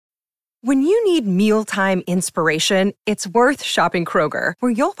When you need mealtime inspiration, it's worth shopping Kroger,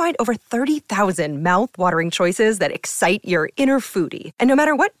 where you'll find over 30,000 mouth-watering choices that excite your inner foodie. And no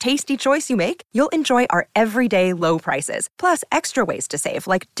matter what tasty choice you make, you'll enjoy our everyday low prices, plus extra ways to save,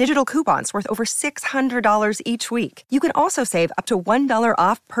 like digital coupons worth over $600 each week. You can also save up to $1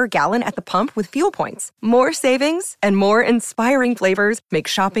 off per gallon at the pump with fuel points. More savings and more inspiring flavors make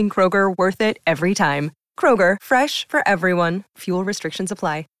shopping Kroger worth it every time. Kroger, fresh for everyone. Fuel restrictions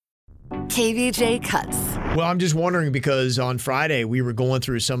apply. KVJ Cuts. Well, I'm just wondering because on Friday we were going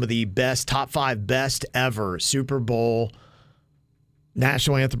through some of the top 5 best ever Super Bowl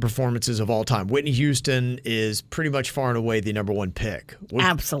national anthem performances of all time. Whitney Houston is pretty much far and away the number one pick.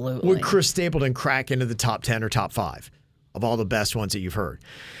 Absolutely. Would Chris Stapleton crack into the top 10 or top 5 of all the best ones that you've heard?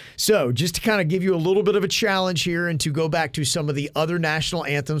 So just to kind of give you a little bit of a challenge here and to go back to some of the other national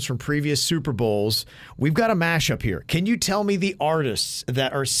anthems from previous Super Bowls, we've got a mashup here. Can you tell me the artists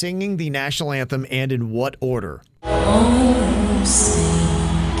that are singing the national anthem and in what order? Oh, sing,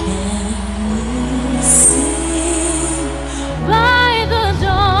 can we sing by the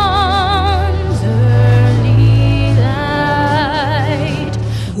dawn's early light?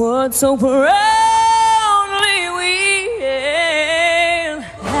 What so proudly we hailed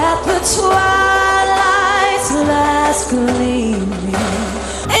at the twilight's last gleaming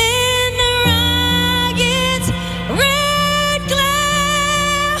in the ragged red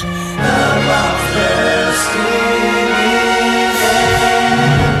glare above their steaming air.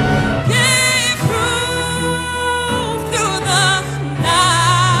 Gave proof through the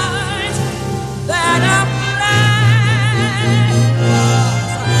night that our flag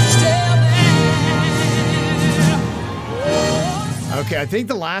was still there. Okay, I think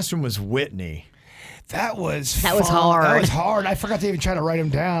the last one was Whitney. That was That was fun. hard. That was hard. I forgot to even try to write them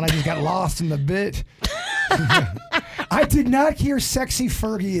down. I just got lost in the bit. I did not hear Sexy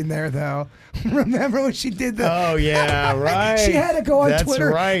Fergie in there, though. Remember when she did the... Oh, yeah, right. She had to go on That's Twitter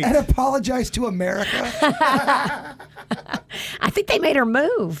right. and apologize to America. I think they made her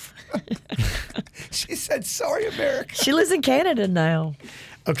move. She said, sorry, America. She lives in Canada now.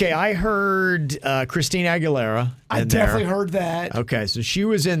 Okay, I heard Christina Aguilera. I definitely heard that. Okay, so she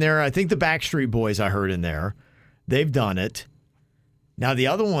was in there. I think the Backstreet Boys I heard in there. They've done it. Now the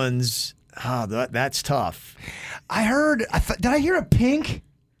other ones, that's tough. I heard, did I hear a Pink?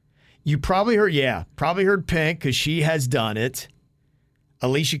 You probably heard Pink because she has done it.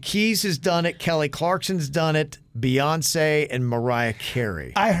 Alicia Keys has done it. Kelly Clarkson's done it. Beyonce and Mariah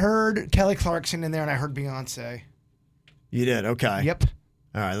Carey. I heard Kelly Clarkson in there, and I heard Beyonce. You did? Okay. Yep.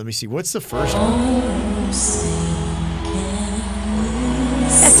 All right, let me see. What's the first one? Oh, sing, can we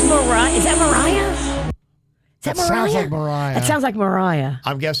That's Mariah. Is that Mariah? Is that Mariah? Sounds like Mariah. That sounds like Mariah.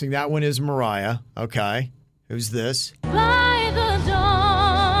 I'm guessing that one is Mariah. Okay. Who's this? by the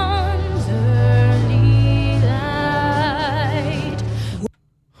dawn's early light?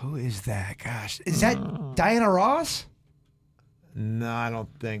 Who is that? Gosh. Is that Diana Ross? No, I don't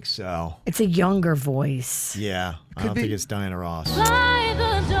think so. It's a younger voice. Yeah, I don't think it's Diana Ross. By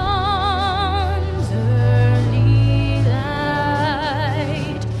the dawn's early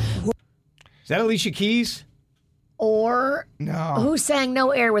light. Is that Alicia Keys? Or No. who sang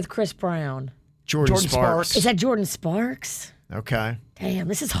No Air with Chris Brown? Jordan Jordan Sparks. Sparks. Is that Jordan Sparks? Okay. Damn,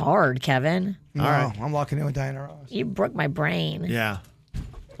 this is hard, Kevin. No, All right. I'm locking in with Diana Ross. You broke my brain. Yeah.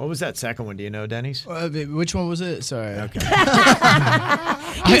 What was that second one? Do you know, Denny's? Which one was it? Sorry. Okay.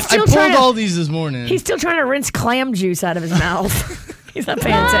 I still pulled trying to- all these this morning. He's still trying to rinse clam juice out of his mouth. He's not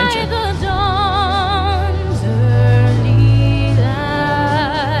paying By attention. the dawn's early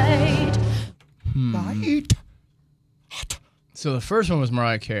light. Light. So the first one was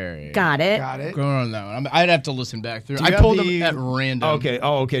Mariah Carey. Got it. Got it. Going on that one. I'd have to listen back through. Do you I have pulled the- them at random. Okay.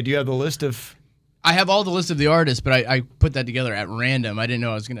 Oh, okay. Do you have the list of... I have all the list of the artists, but I put that together at random. I didn't know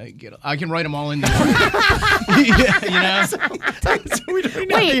I was going to get... I can write them all into one. Yeah, you know? we don't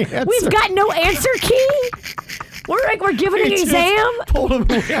know Wait, the answer. we've got no answer key? We're giving an exam?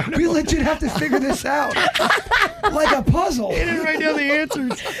 We legit have to figure this out. Like a puzzle. He didn't write down the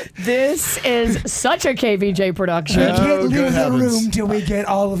answers. This is such a KVJ production. We can't Oh, leave good the heavens. room till we get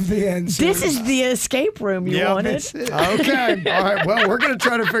all of the answers. This is the escape room you wanted. That's it. Okay. All right. Well, we're going to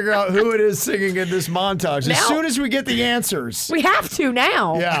try to figure out who it is singing in this montage as Now- soon as we get the answers. We have to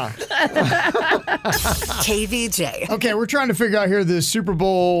now. Yeah. KVJ. Okay, we're trying to figure out here the Super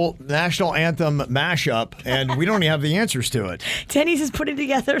Bowl national anthem mashup, and we don't even have the answers to it. Denny's is putting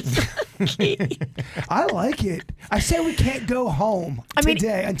together. I like it. I say we can't go home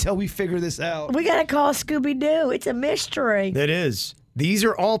today until we figure this out. We gotta call Scooby Doo. It's a mystery. That is. These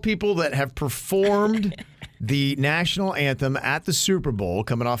are all people that have performed the national anthem at the Super Bowl,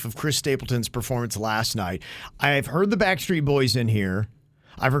 coming off of Chris Stapleton's performance last night. I've heard the Backstreet Boys in here.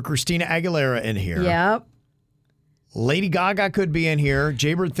 I've heard Christina Aguilera in here. Yep. Lady Gaga could be in here.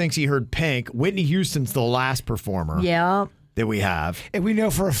 Jaybird thinks he heard Pink. Whitney Houston's the last performer Yep. that we have. And we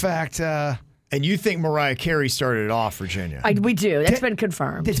know for a fact. And you think Mariah Carey started it off, Virginia? We do. That's been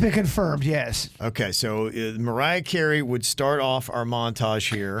confirmed. It's been confirmed, yes. Okay, so Mariah Carey would start off our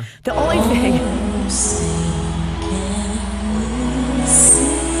montage here. The only thing.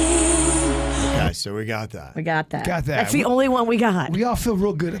 Okay, so we got that. We got that. Got that. That's the only one we got. We all feel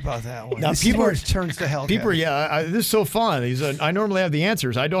real good about that one. Now, This people is where are- it turns to hell. People, Kevin. this is so fun. I normally have the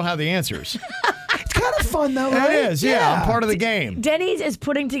answers. I don't have the answers. It's kind of fun, though, right? It is, yeah. I'm part of the game. Denny's is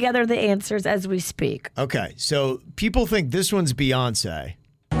putting together the answers as we speak. Okay, so people think this one's Beyonce.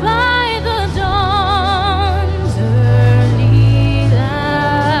 By the dawn's early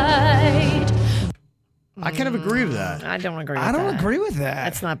light. I kind of agree with that. I don't agree with I that. don't agree with that.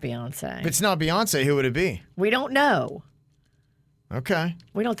 That's not Beyonce. If it's not Beyonce, who would it be? We don't know. Okay.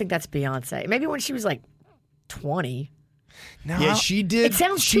 We don't think that's Beyonce. Maybe when she was like 20. No, Yeah, she did. It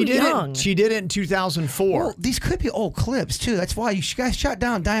sounds she too did young. It, she did it in 2004. Well, these could be old clips, too. That's why you guys shot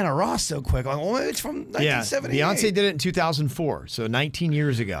down Diana Ross so quick. Like, oh, it's from Yeah, 1978. Beyonce did it in 2004, so 19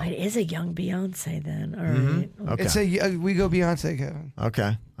 years ago. It is a young Beyonce then. All right. Okay. It's we go Beyonce, Kevin.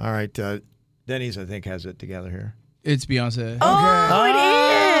 Okay. All right. Denny's, I think, has it together here. It's Beyonce. Oh, it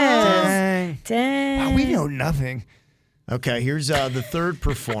is. Dang. Dang. Wow, we know nothing. Okay, here's the third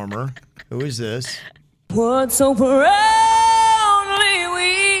performer. Who is this? What so proudly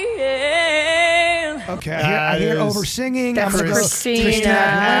we hailed. Okay, I hear That is- over singing. That's I'm gonna go Christina.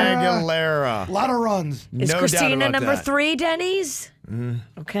 Aguilera. A lot of runs. Is No doubt Christina about number that. 3, Denny's?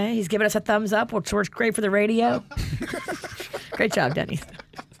 Okay, he's giving us a thumbs up, which works great for the radio. Great job, Denny's.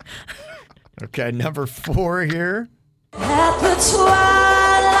 Okay, number 4 here. At the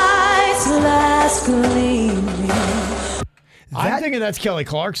twilight's last gleaming. I'm thinking that's Kelly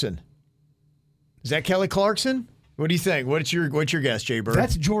Clarkson. Is that Kelly Clarkson? What do you think? What's your guess, Jay Bird?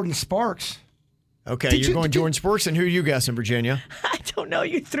 That's Jordan Sparks. Okay, Did you're you- going did- Jordan Sparks, and who are you guessing, Virginia? I don't know.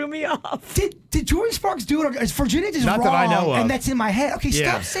 You threw me off. Did Jordan Sparks do it? Is Virginia just Not wrong? that I know of. And that's in my head. Okay,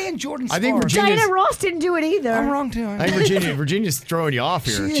 Yeah. stop saying Jordan I Sparks. think Virginia- Diana Ross didn't do it either. I'm wrong too. I think Virginia's throwing you off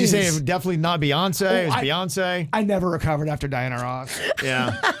here. She She's saying is. it's definitely not Beyonce. It's I- Beyonce. I never recovered after Diana Ross.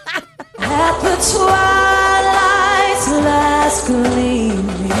 Yeah. At the twilight's last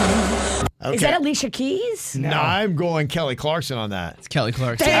gleaming. Okay. Is that Alicia Keys? No, I'm going Kelly Clarkson on that. It's Kelly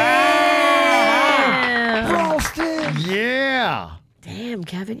Clarkson. Frosted. Yeah. Damn,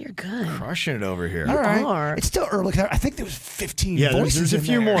 Kevin, you're good. Crushing it over here. All right. are. It's still early. 'Cause I think there was 15 Yeah, voices there's a in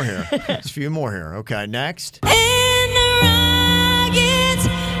few there. more here. There's a few more here. Okay, next. In the ragged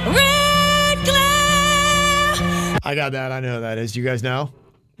red glare. I got that. I know who that is. Do you guys know?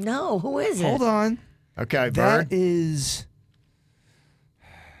 No, who is it? Hold on. Okay, Bird. That is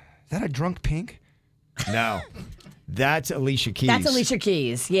that a drunk Pink? No. That's Alicia Keys. That's Alicia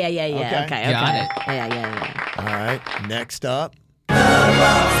Keys. Yeah. Okay. Okay. Got it. Yeah. All right. Next up.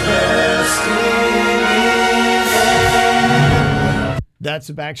 That's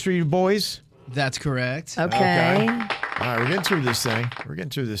the Backstreet Boys. That's correct. Okay. All right, we're getting through this thing.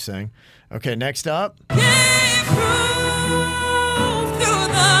 Okay, next up. Came through the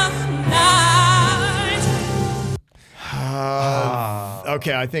night.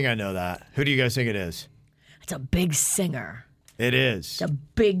 Okay, I think I know that. Who do you guys think it is? It's a big singer. It is. It's a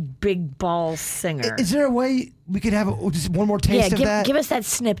big ball singer. Is there a way we could have just one more yeah, taste of that? give us that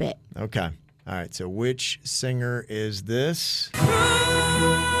snippet. Okay. All right, so which singer is this? Through the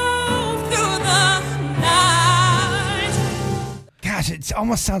night. Gosh, it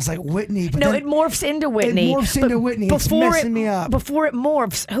almost sounds like Whitney. But No, then it morphs into Whitney. It morphs into Whitney. It's messing me up. Before it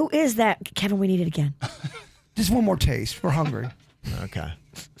morphs, who is that? Kevin, we need it again. Just one more taste. We're hungry. Okay.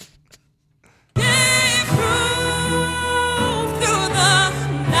 Came through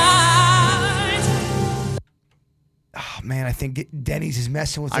the night. Oh man, I think Denny's is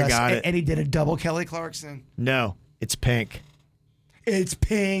messing with I us. got it. And he did a double Kelly Clarkson. No, it's Pink. It's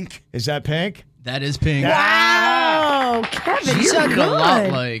Pink. Is that Pink? That is Pink. Wow, Kevin, She you're sounded good. a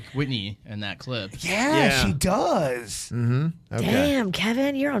lot like Whitney in that clip. Yeah, Yeah. she does. Okay. Damn,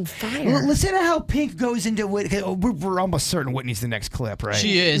 Kevin, you're on fire. Listen to how Pink goes into Whitney. We're almost certain Whitney's the next clip, right?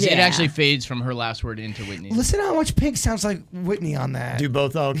 She is. It Yeah. actually fades from her last word into Whitney. Listen to how much Pink sounds like Whitney on that. Do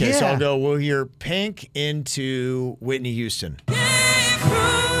both? Okay, so Yeah. I'll go. We'll hear Pink into Whitney Houston. Came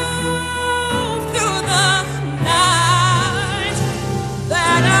through the night.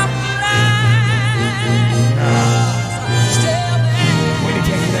 That I'm blind. Still there. Whitney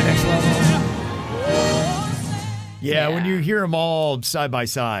taking it to the next level. hear them all side by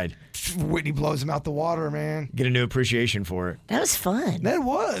side. Whitney blows him out the water, man. Get a new appreciation for it. That was fun. That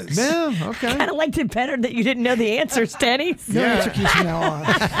was. Yeah, okay. Kind of liked it better that you didn't know the answers, Denny's. No execution from now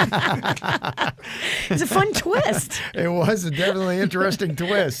on. It was a fun twist. It was a definitely interesting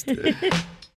twist.